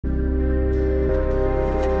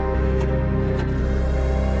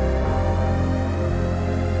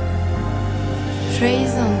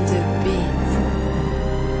Trey's on the beat.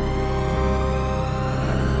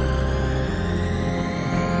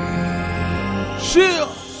 Chill.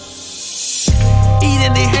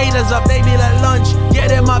 Eating the haters up, they be like lunch.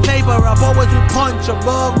 Getting my paper up, always with punch.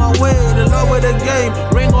 Above my weight, in love with the game.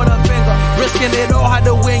 Ring on the finger, risking it all, had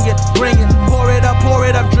to wing it. Bring it, pour it up,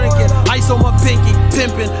 drink it. Ice on my pinky,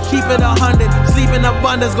 pimping, keep it 100. Sleep in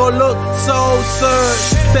abundance, go look so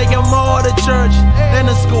surge. Taking more to church than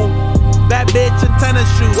to school. That bitch in tennis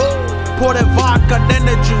shoes. Pour that vodka, then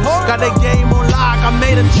the juice. Got the game on lock, I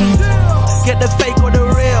made him choose. Get the fake or the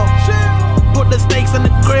real. Put the steaks in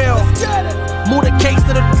the grill. Move the cakes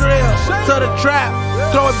to the drill. To the trap,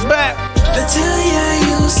 throw it back. They tell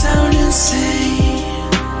ya you sound insane.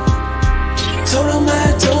 Told them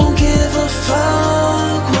I don't give a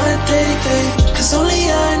fuck what they think, cause only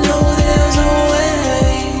I know there's a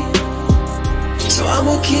way. So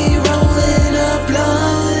I'ma keep rolling up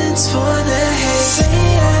blunts for the hate. Say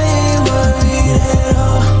I ain't worried at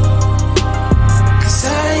all, cause I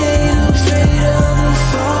ain't afraid of the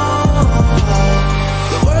fall.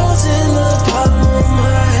 The world's in the palm of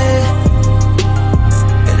my head,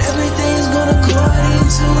 and everything's gonna go according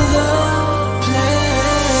to the plan.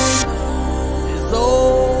 It's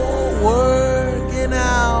all working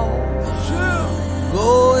out,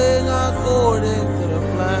 going according to the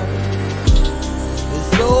plan.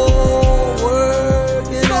 It's all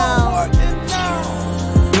working out,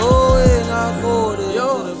 going according to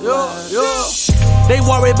the plan. They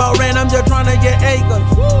worry about rent, I'm just trying to get acres.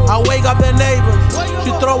 I wake up the neighbors,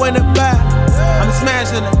 she throwing it back. I'm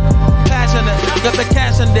smashing it, passionate, got the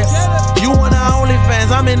cash in there. You on the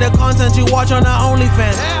OnlyFans, I'm in the content you watch on the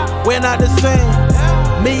OnlyFans. We're not the same,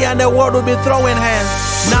 me and the world will be throwing hands.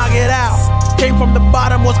 Knock it out, came from the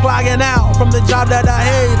bottom, was clogging out. From the job that I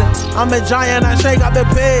hated, I'm a giant, I shake up the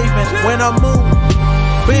pavement. When I move,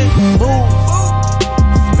 big move,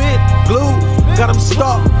 spit, glue. Got them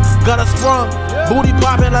stuck, got us sprung. Booty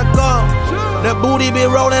popping like gum. The booty be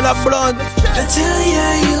rolling up blunt. I tell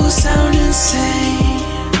ya you sound insane.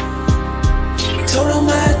 Told them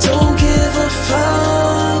I don't give a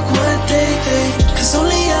fuck what they think, cause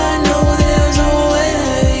only I know there's a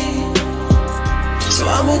way. So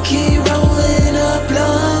I'ma keep